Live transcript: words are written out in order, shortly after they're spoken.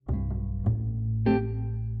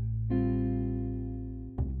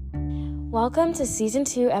Welcome to Season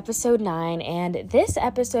 2, Episode 9, and this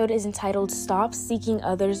episode is entitled Stop Seeking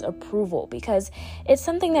Others' Approval, because it's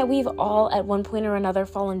something that we've all at one point or another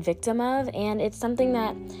fallen victim of, and it's something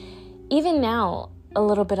that even now, a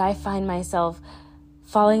little bit, I find myself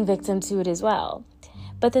falling victim to it as well.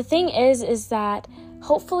 But the thing is that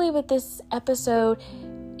hopefully with this episode,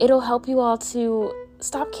 it'll help you all to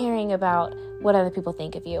stop caring about what other people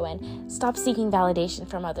think of you and stop seeking validation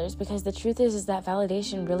from others, because the truth is that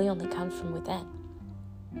validation really only comes from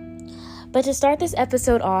within. But to start this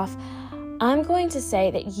episode off, I'm going to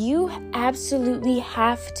say that you absolutely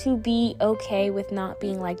have to be okay with not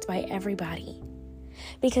being liked by everybody.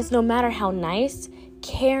 Because no matter how nice,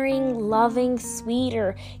 caring, loving, sweet,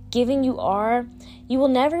 or giving you are, you will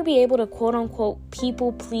never be able to quote-unquote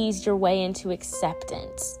people please your way into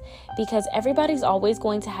acceptance, because everybody's always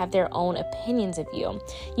going to have their own opinions of you.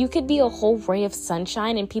 You could be a whole ray of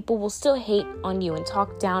sunshine and people will still hate on you and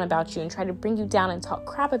talk down about you and try to bring you down and talk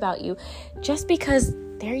crap about you just because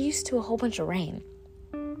they're used to a whole bunch of rain.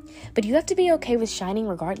 But you have to be okay with shining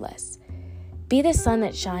regardless. Be the sun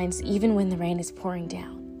that shines even when the rain is pouring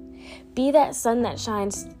down. Be that sun that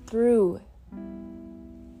shines through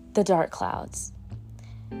the dark clouds.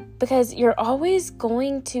 Because you're always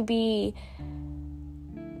going to be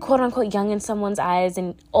quote-unquote young in someone's eyes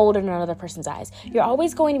and old in another person's eyes. You're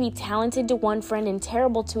always going to be talented to one friend and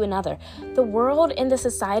terrible to another. The world and the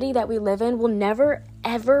society that we live in will never,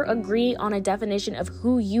 ever agree on a definition of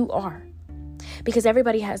who you are, because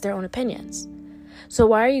everybody has their own opinions. So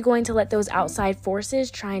why are you going to let those outside forces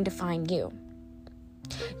try and define you?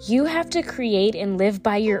 You have to create and live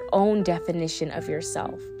by your own definition of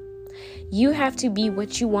yourself. You have to be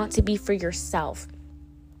what you want to be for yourself.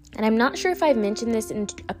 And I'm not sure if I've mentioned this in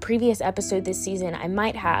a previous episode this season. I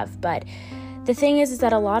might have, but the thing is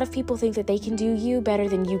that a lot of people think that they can do you better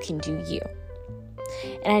than you can do you.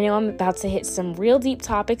 And I know I'm about to hit some real deep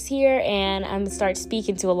topics here, and I'm going to start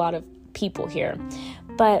speaking to a lot of people here.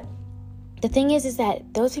 But the thing is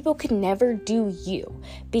that those people could never do you,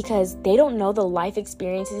 because they don't know the life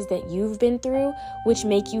experiences that you've been through, which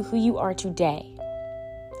make you who you are today.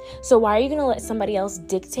 So why are you going to let somebody else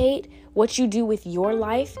dictate what you do with your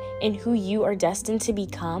life and who you are destined to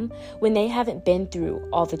become when they haven't been through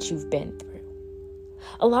all that you've been through?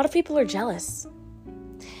 A lot of people are jealous.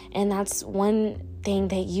 And that's one thing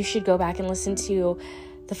that you should go back and listen to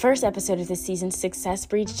the first episode of this season, Success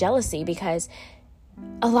Breeds Jealousy, because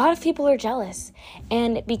a lot of people are jealous.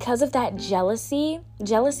 And because of that jealousy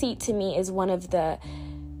to me is one of the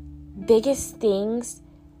biggest things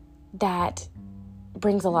that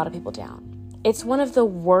brings a lot of people down. It's one of the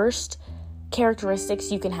worst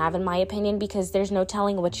characteristics you can have, in my opinion, because there's no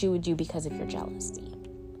telling what you would do because of your jealousy.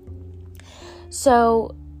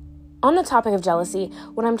 So, on the topic of jealousy,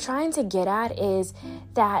 what I'm trying to get at is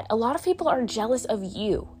that a lot of people are jealous of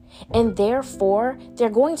you, and therefore, they're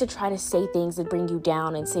going to try to say things that bring you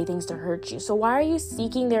down and say things to hurt you. So why are you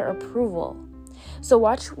seeking their approval? So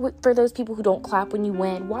watch for those people who don't clap when you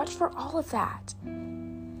win. Watch for all of that.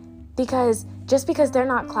 Because just because they're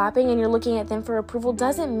not clapping and you're looking at them for approval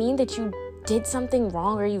doesn't mean that you did something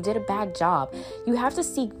wrong or you did a bad job. You have to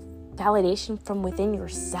seek validation from within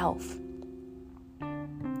yourself.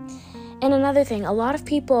 And another thing, a lot of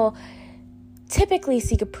people typically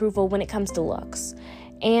seek approval when it comes to looks.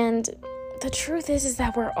 And the truth is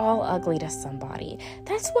that we're all ugly to somebody.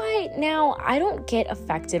 That's why now I don't get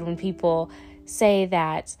affected when people say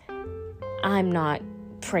that I'm not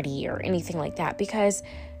pretty or anything like that, because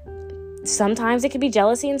sometimes it could be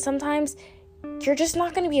jealousy, and sometimes you're just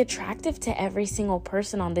not going to be attractive to every single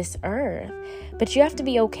person on this earth. But you have to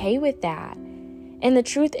be okay with that. And the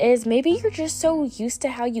truth is, maybe you're just so used to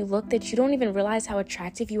how you look that you don't even realize how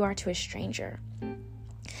attractive you are to a stranger.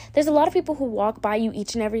 There's a lot of people who walk by you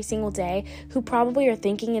each and every single day who probably are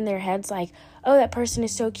thinking in their heads like, oh, that person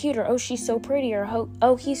is so cute, or oh, she's so pretty, or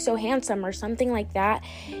oh, he's so handsome, or something like that.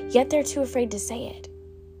 Yet they're too afraid to say it.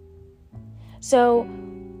 So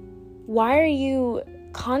why are you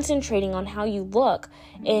concentrating on how you look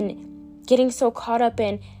and getting so caught up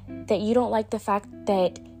in that you don't like the fact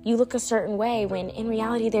that you look a certain way, when in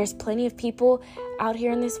reality there's plenty of people out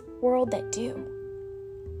here in this world that do?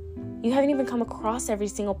 You haven't even come across every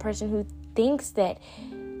single person who thinks that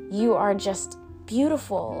you are just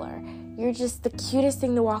beautiful or you're just the cutest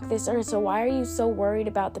thing to walk this earth. So why are you so worried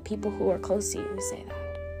about the people who are close to you who say that?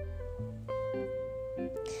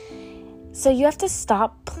 So you have to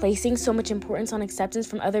stop placing so much importance on acceptance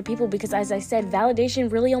from other people, because as I said, validation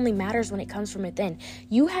really only matters when it comes from within.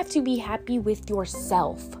 You have to be happy with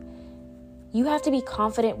yourself. You have to be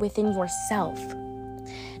confident within yourself.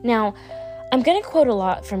 Now, I'm going to quote a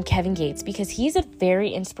lot from Kevin Gates because he's a very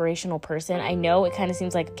inspirational person. I know it kind of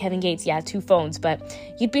seems like Kevin Gates, 2 phones, but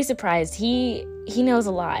you'd be surprised. He knows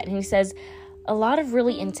a lot, and he says a lot of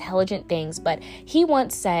really intelligent things, but he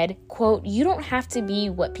once said, quote, "You don't have to be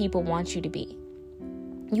what people want you to be.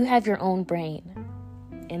 You have your own brain."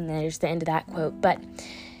 And there's the end of that quote. But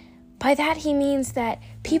by that, he means that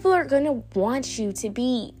people are going to want you to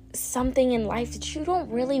be something in life that you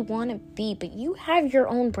don't really want to be, but you have your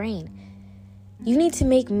own brain. You need to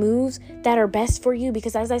make moves that are best for you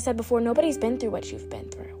because, as I said before, nobody's been through what you've been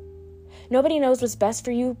through. Nobody knows what's best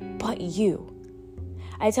for you but you.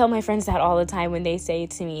 I tell my friends that all the time when they say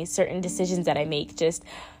to me certain decisions that I make just,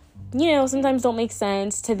 sometimes don't make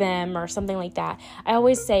sense to them or something like that. I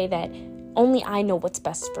always say that only I know what's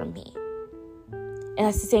best for me. And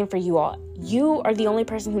that's the same for you all. You are the only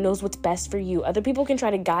person who knows what's best for you. Other people can try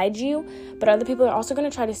to guide you, but other people are also going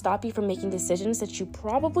to try to stop you from making decisions that you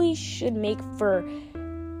probably should make for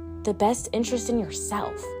the best interest in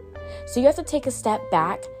yourself. So you have to take a step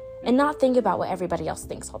back and not think about what everybody else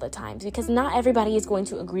thinks all the time, because not everybody is going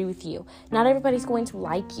to agree with you. Not everybody's going to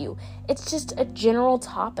like you. It's just a general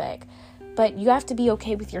topic, but you have to be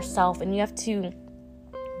okay with yourself and you have to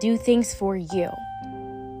do things for you.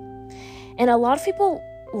 And a lot of people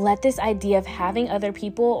let this idea of having other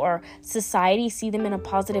people or society see them in a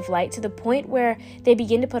positive light to the point where they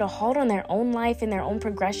begin to put a halt on their own life and their own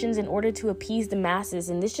progressions in order to appease the masses.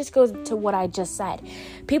 And this just goes to what I just said.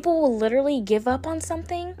 People will literally give up on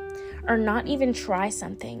something or not even try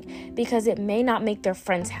something because it may not make their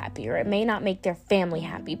friends happy or it may not make their family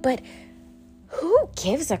happy. But who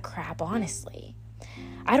gives a crap, honestly?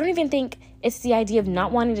 I don't even think it's the idea of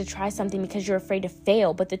not wanting to try something because you're afraid to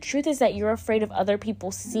fail, but the truth is that you're afraid of other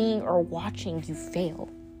people seeing or watching you fail.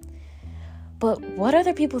 But what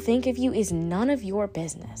other people think of you is none of your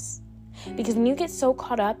business. Because when you get so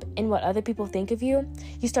caught up in what other people think of you,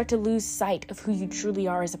 you start to lose sight of who you truly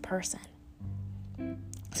are as a person.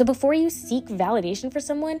 So before you seek validation for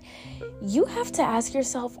someone, you have to ask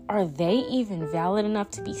yourself, are they even valid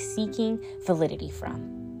enough to be seeking validity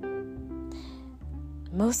from?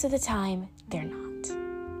 Most of the time, they're not.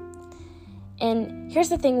 And here's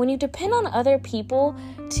the thing, when you depend on other people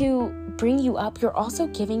to bring you up, you're also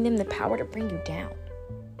giving them the power to bring you down.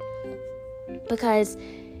 Because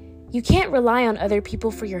you can't rely on other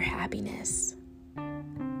people for your happiness.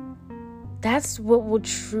 That's what will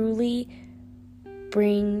truly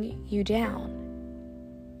bring you down.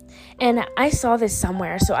 And I saw this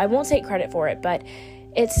somewhere, so I won't take credit for it, but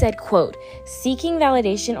it said, quote, "Seeking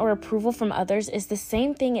validation or approval from others is the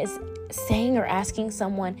same thing as saying or asking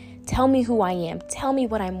someone, tell me who I am, tell me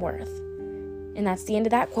what I'm worth." And that's the end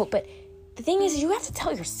of that quote. But the thing is, you have to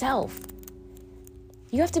tell yourself.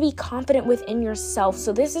 You have to be confident within yourself.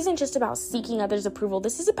 So this isn't just about seeking others' approval.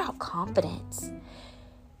 This is about confidence.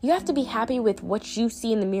 You have to be happy with what you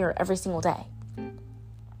see in the mirror every single day.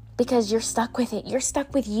 Because you're stuck with it. You're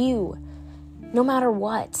stuck with you. No matter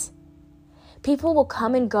what. People will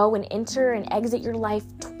come and go and enter and exit your life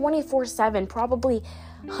 24/7, probably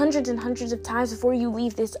hundreds and hundreds of times before you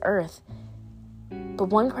leave this earth. But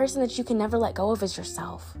one person that you can never let go of is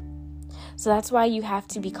yourself. So that's why you have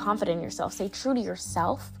to be confident in yourself. Stay true to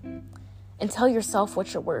yourself and tell yourself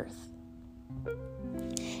what you're worth.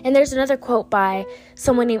 And there's another quote by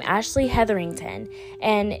someone named Ashley Hetherington,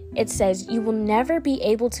 and it says, "You will never be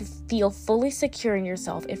able to feel fully secure in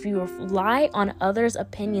yourself if you rely on others'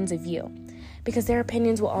 opinions of you. Because their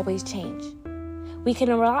opinions will always change. We can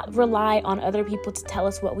rely on other people to tell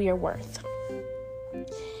us what we are worth."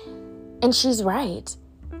 And she's right.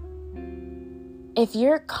 If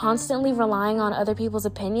you're constantly relying on other people's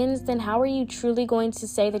opinions, then how are you truly going to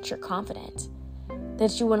say that you're confident?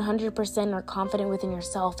 That you 100% are confident within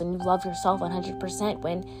yourself and you love yourself 100%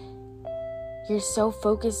 when you're so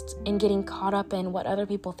focused in getting caught up in what other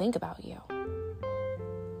people think about you?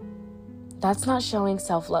 That's not showing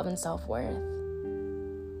self-love and self-worth.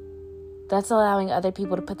 That's allowing other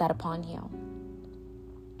people to put that upon you.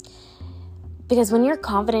 Because when you're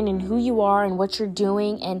confident in who you are and what you're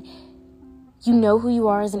doing and you know who you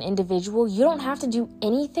are as an individual, you don't have to do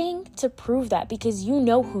anything to prove that because you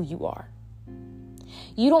know who you are.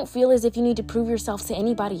 You don't feel as if you need to prove yourself to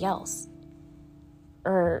anybody else.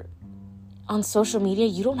 Or on social media,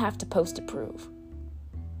 you don't have to post to prove.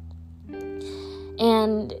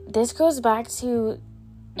 And this goes back to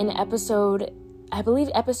an episode, I believe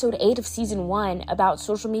episode 8 of season 1 about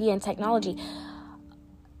social media and technology.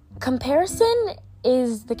 Comparison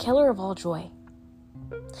is the killer of all joy.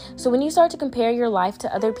 So when you start to compare your life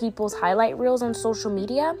to other people's highlight reels on social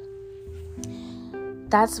media,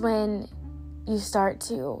 that's when you start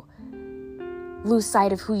to lose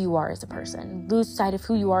sight of who you are as a person, lose sight of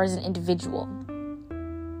who you are as an individual.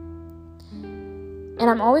 And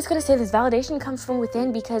I'm always going to say this, validation comes from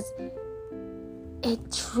within, because it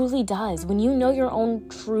truly does. When you know your own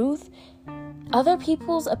truth, other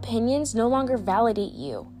people's opinions no longer validate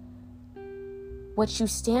you, what you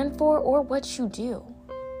stand for, or what you do.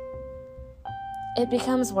 It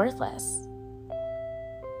becomes worthless.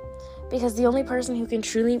 Because the only person who can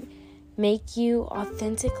truly make you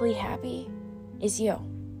authentically happy is you.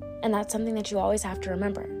 And that's something that you always have to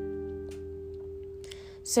remember.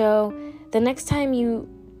 So the next time you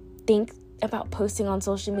think about posting on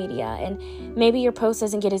social media and maybe your post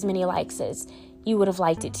doesn't get as many likes as you would have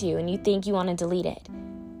liked it to, and you think you want to delete it,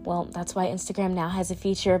 well, that's why Instagram now has a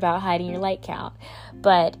feature about hiding your like count.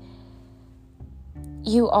 But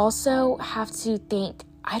you also have to think,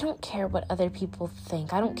 I don't care what other people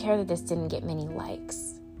think. I don't care that this didn't get many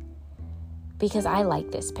likes, because I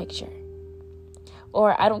like this picture.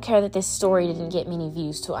 Or I don't care that this story didn't get many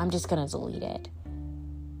views, so I'm just going to delete it.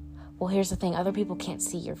 Well, here's the thing. Other people can't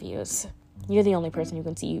see your views. You're the only person who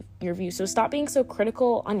can see your views. So stop being so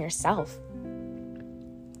critical on yourself.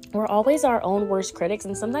 We're always our own worst critics,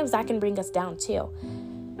 and sometimes that can bring us down too.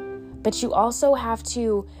 But you also have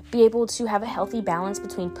to be able to have a healthy balance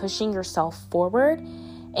between pushing yourself forward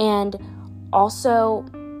and also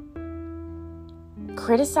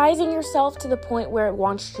criticizing yourself to the point where it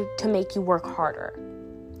wants you to make you work harder.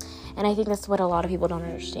 And I think that's what a lot of people don't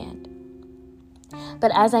understand.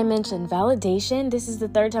 But as I mentioned, validation, this is the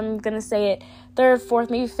third time I'm going to say it, third, fourth,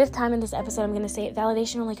 maybe fifth time in this episode I'm going to say it,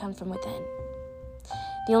 validation only comes from within.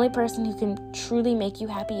 The only person who can truly make you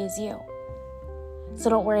happy is you. So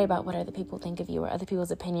don't worry about what other people think of you or other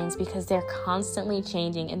people's opinions, because they're constantly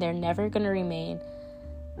changing and they're never going to remain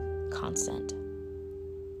constant.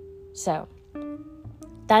 So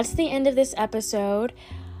that's the end of this episode,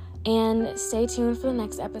 and stay tuned for the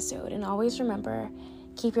next episode. And always remember,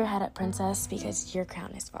 keep your head up, princess, because your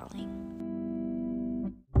crown is falling.